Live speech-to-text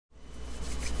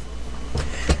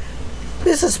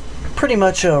This is pretty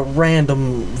much a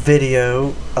random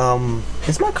video.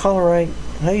 Is my collar right?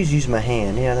 I always use my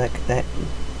hand. Yeah, that.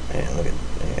 Yeah, look at.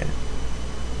 Yeah.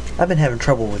 I've been having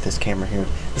trouble with this camera here.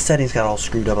 The settings got all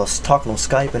screwed up. I was talking on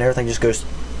Skype and everything just goes.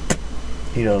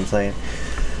 You know what I'm saying?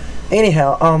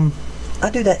 Anyhow, I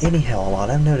do that anyhow a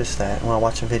lot. I've noticed that when I'm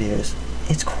watching videos.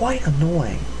 It's quite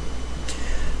annoying.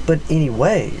 But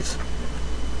anyways,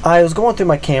 I was going through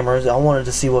my cameras. I wanted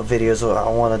to see what videos I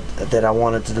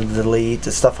wanted to delete,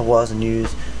 the stuff I wasn't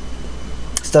used,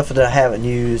 stuff that I haven't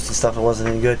used, the stuff that wasn't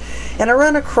any good. And I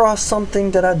ran across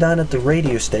something that I done at the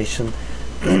radio station,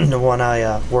 the one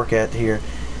I work at here.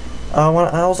 When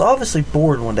I was obviously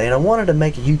bored one day and I wanted to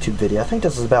make a YouTube video. I think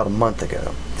this was about a month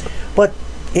ago. But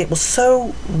it was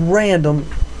so random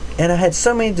and I had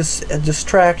so many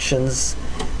distractions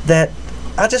that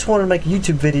I just wanted to make a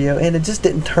YouTube video and it just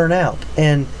didn't turn out.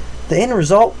 And the end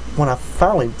result, when I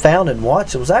finally found it and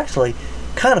watched it, was actually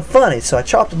kind of funny. So I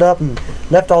chopped it up and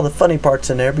left all the funny parts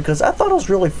in there because I thought it was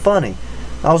really funny.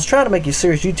 I was trying to make a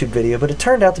serious YouTube video, but it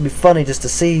turned out to be funny just to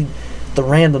see the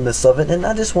randomness of it, and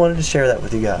I just wanted to share that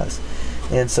with you guys.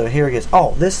 And so here it is.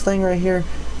 Oh, this thing right here,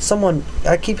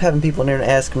 I keep having people in there and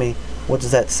ask me, what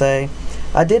does that say?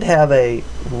 I did have a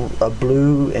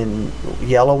blue and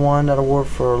yellow one that I wore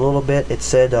for a little bit. It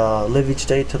said, live each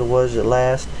day till the was at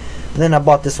last. But then I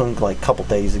bought this one like a couple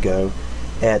days ago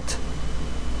at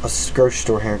a grocery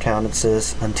store here in town. It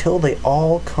says, until they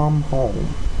all come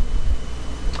home.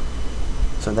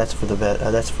 So that's for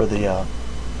the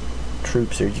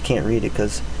troops here. You can't read it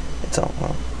because it's all,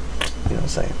 well, you know what I'm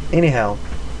saying. Anyhow,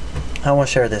 I want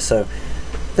to share this. So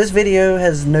this video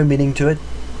has no meaning to it,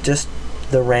 just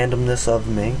the randomness of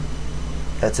me.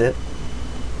 That's it.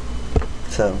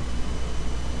 So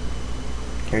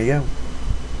here you go.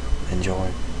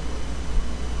 Enjoy.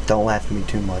 Don't laugh at me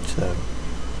too much though.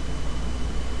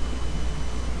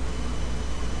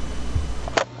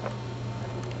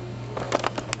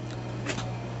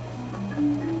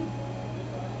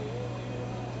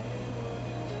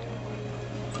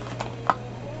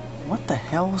 What the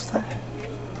hell was that?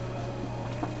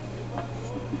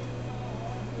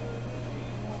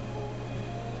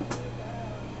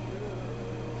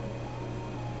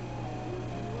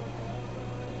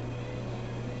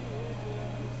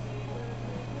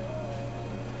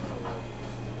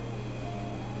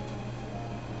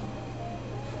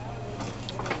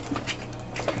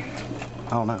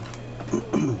 I don't know.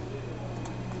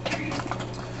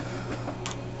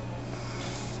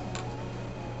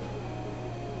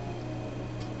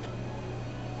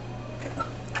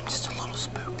 I'm just a little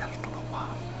spooked. I don't know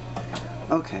why.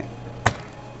 Okay.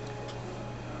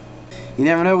 You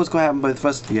never know what's going to happen both of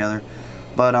us together.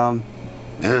 But,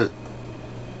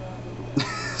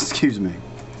 excuse me.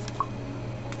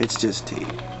 It's just tea.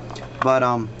 But,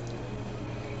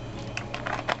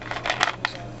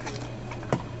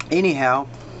 anyhow,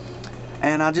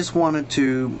 and I just wanted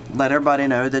to let everybody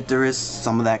know that there is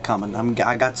some of that coming.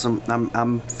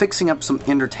 I'm fixing up some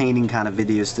entertaining kind of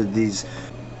videos to these.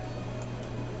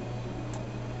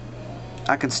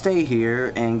 I can stay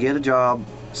here and get a job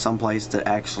someplace that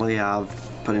actually I've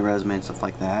put in resume and stuff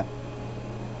like that,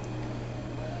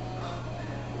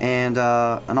 and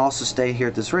also stay here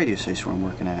at this radio station where I'm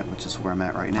working at, which is where I'm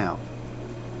at right now.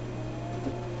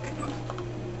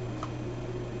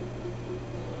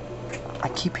 I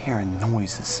keep hearing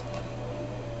noises.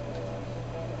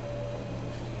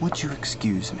 Would you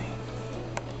excuse me?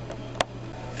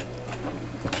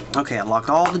 Okay, I locked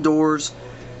all the doors,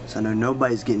 so I know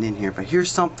nobody's getting in here. If I hear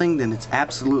something, then it's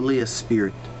absolutely a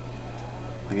spirit,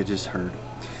 like I just heard.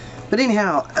 But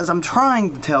anyhow, as I'm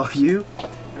trying to tell you,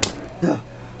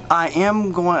 I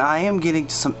am getting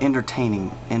to some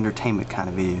entertainment kind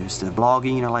of videos. Instead of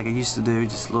vlogging, you know, like I used to do,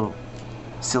 just little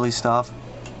silly stuff.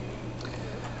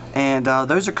 And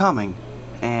those are coming,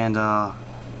 and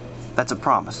that's a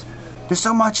promise. There's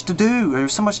so much to do.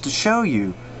 There's so much to show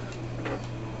you.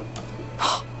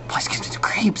 Place gives me the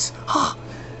creeps.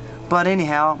 But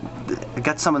anyhow, I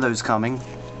got some of those coming.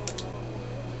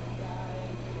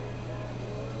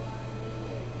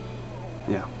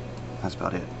 Yeah, that's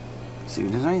about it. Let's see,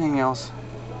 is there anything else?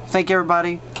 Thank you,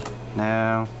 everybody.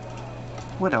 No.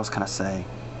 What else can I say?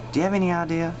 Do you have any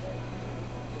idea?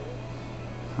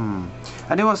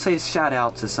 I do want to say a shout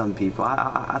out to some people.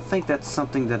 I think that's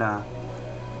something that I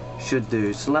should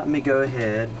do. So let me go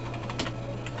ahead.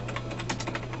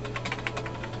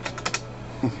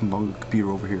 My computer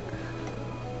over here.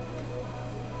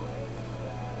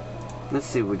 Let's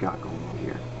see what we got going on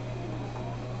here.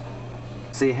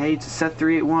 Say hey to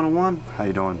Seth38101. How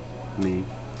you doing? Me.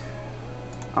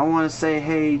 I want to say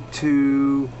hey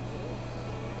to,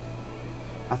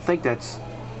 I think that's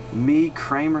Me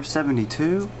Kramer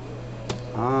 72.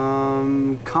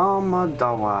 Commodore,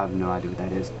 I have no idea what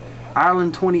that is.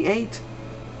 Ireland 28.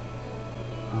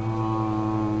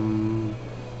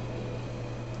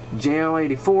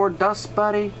 JO84, Dust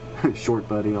Buddy. Short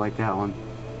Buddy, I like that one.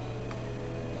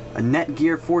 A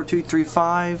Netgear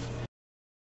 4235.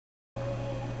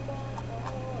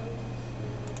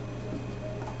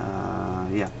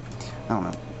 Yeah. I don't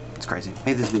know. It's crazy.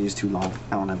 Maybe this video is too long.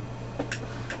 I don't know.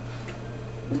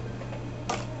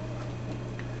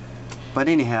 But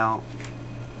anyhow,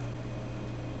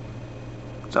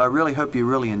 so I really hope you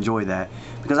really enjoy that,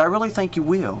 because I really think you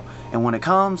will. And when it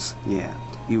comes, yeah,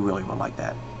 you really will like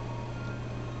that.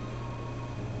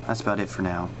 That's about it for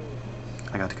now.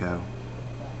 I got to go.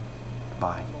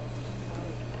 Bye.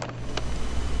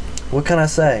 What can I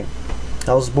say?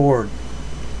 I was bored.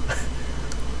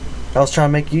 I was trying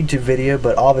to make a YouTube video,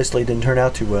 but obviously it didn't turn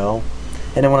out too well.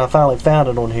 And then when I finally found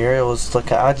it on here, it was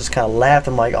like I just kind of laughed.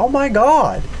 I'm like, oh my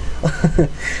god.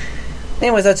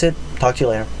 Anyways, that's it. Talk to you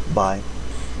later. Bye.